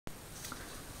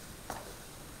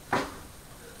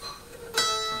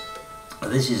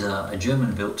This is a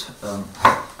German-built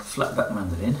flatback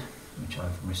mandolin, which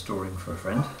I'm restoring for a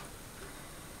friend.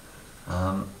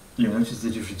 You'll notice the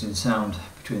difference in sound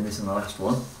between this and the last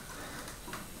one,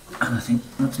 and I think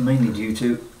that's mainly due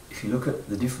to, if you look at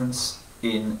the difference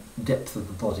in depth of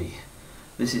the body,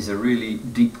 this is a really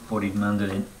deep-bodied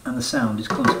mandolin, and the sound is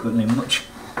consequently much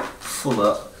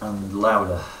fuller and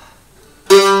louder.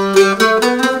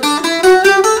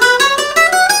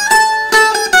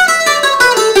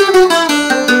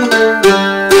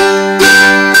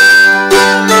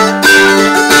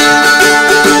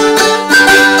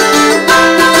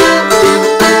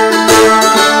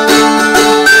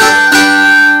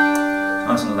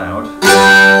 Nice and loud,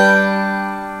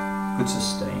 good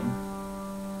sustain.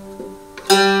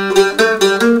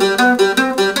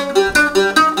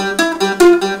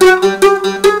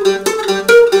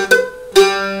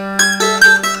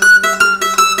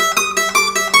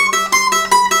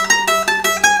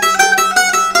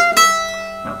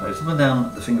 Now play up and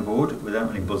down the fingerboard without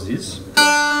any buzzes.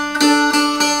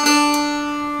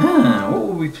 What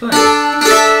will we play?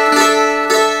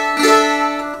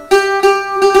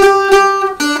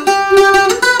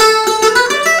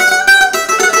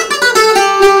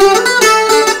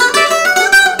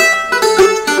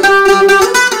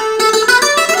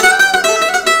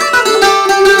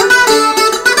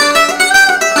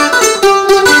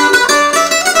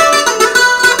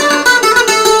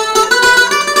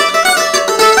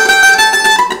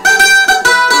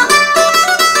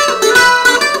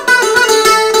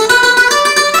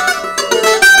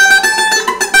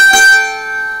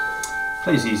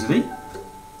 Plays easily,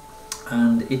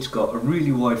 and it's got a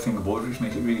really wide fingerboard, which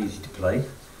makes it really easy to play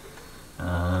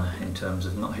in terms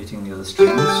of not hitting the other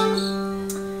strings.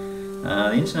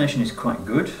 The intonation is quite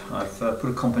good. I've put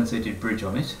a compensated bridge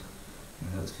on it. I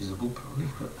don't know if that's visible probably,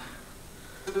 but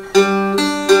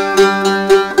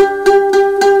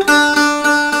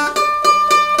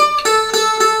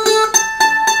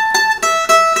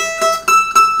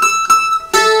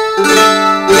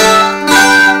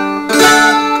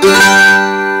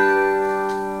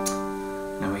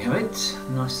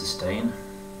nice sustain,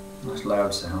 nice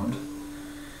loud sound,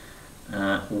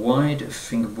 wide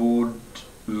fingerboard,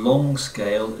 long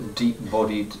scale,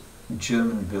 deep-bodied,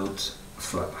 German-built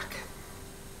flatback.